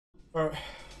Alright.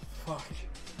 Fuck.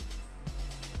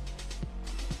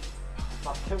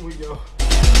 Back can we go?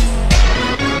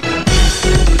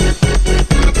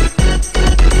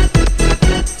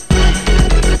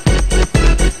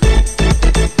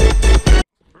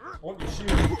 What you shoot?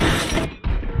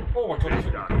 Oh my god.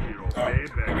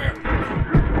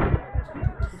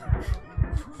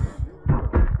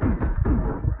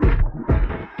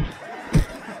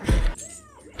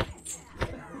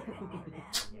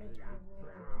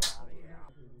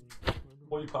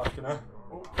 What are you parking at?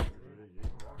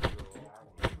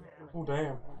 Oh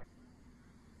damn.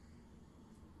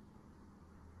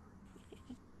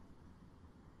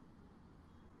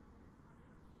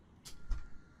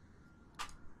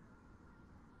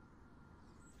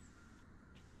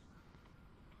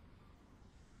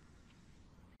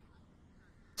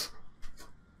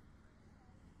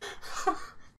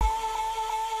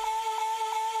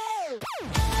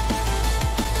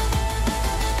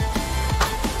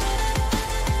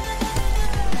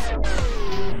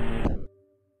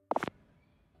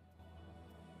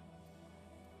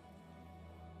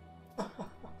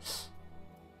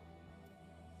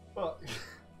 Fuck.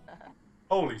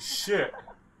 Holy shit.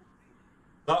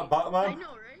 That Batman? I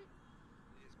know, right?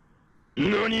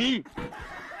 NANI?!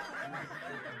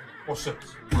 Oh shit.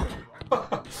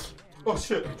 Oh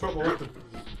shit, I dropped my weapon.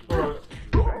 Alright.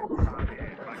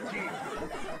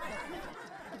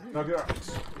 Now get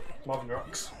axe. Marvin your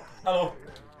axe. Hello.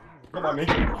 Come at me.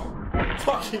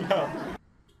 Fucking hell.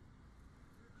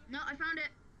 No, I found it.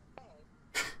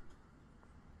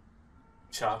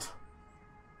 Chad.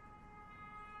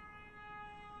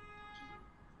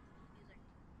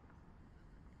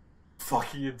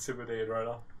 Fucking intimidated right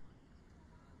now.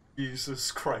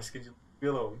 Jesus Christ, can you leave me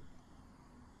alone?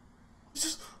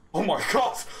 Just. Oh my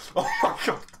god! Oh my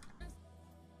god!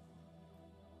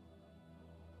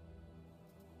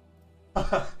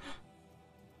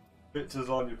 Pictures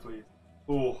on you, please.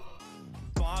 Oh.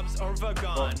 Bob's or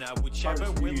Vagon,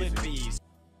 whichever will it be.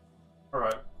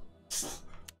 Alright.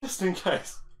 Just in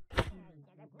case.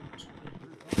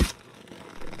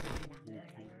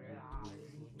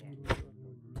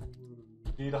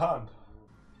 Need a hand?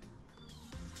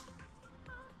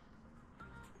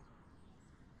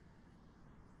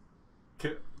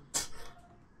 Okay,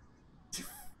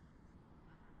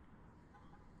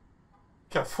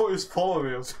 I thought he was following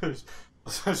me. I was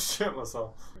gonna shit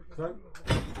myself. Can I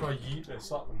try yeet this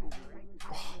at them?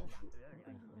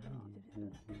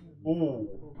 Oh.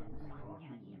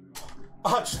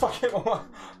 Ah, just fucking hit my mind.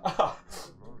 Ah.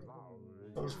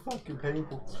 That was fucking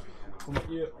painful. From my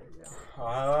ear.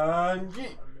 And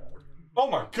yeet. Oh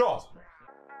my god.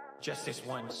 Just this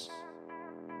once.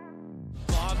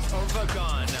 Bob's or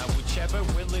Vagon, whichever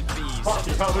will it be.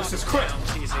 Fucking hell, this is quick.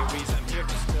 Please, I'm here to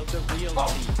spill the real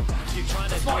tea. You're trying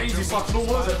to It's not easy fucking all,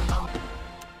 was it?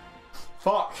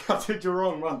 Fuck, I did you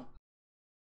wrong, man.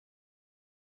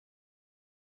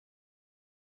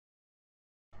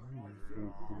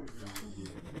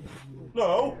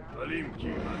 No.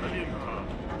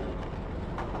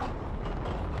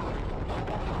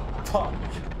 Fuck.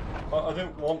 I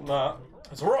didn't want that.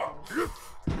 It's rock.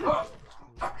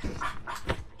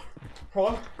 Come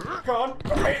on. Come on.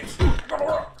 Bitch. Come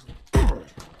on.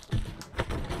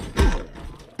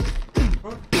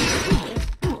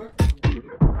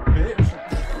 Bitch.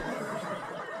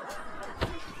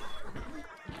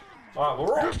 Ah, the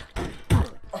rock.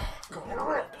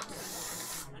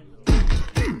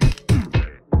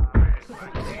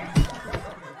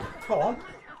 Come on.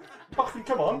 Fucking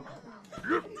come on.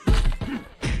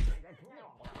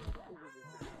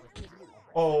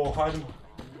 Oh, hide him.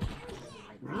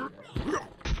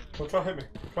 Oh, try hit me.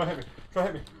 Try hit me. Try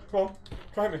hit me. Come on.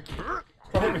 Try hit me.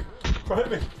 Try hit me. Try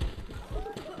hit me.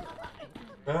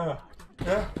 Yeah.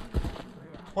 Yeah.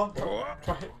 Come on.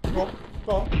 Try hit. Come on.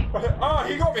 Come on. Try hit. Ah,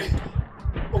 he got me.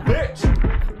 Oh, bitch.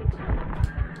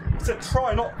 I said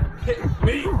try, not hit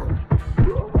me.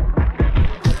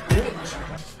 Bitch.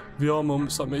 VR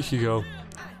moments that make you go.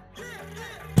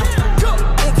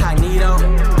 Incognito,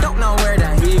 don't know where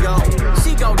the he go.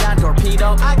 She go down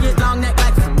torpedo. I get long neck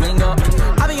like flamingo.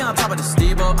 I be on top of the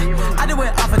steeple. I do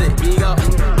it off of the ego.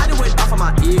 I do it off of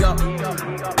my ego.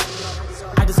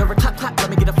 I deserve a clap clap. Let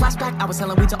me get a flashback. I was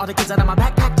selling weed to all the kids out of my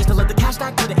backpack just to let the cash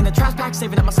stack. Put it in the trash bag.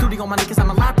 Saving up my studio money 'cause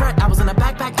I'm a lap rat. I was in a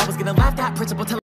backpack. I was getting laughed at. Principal.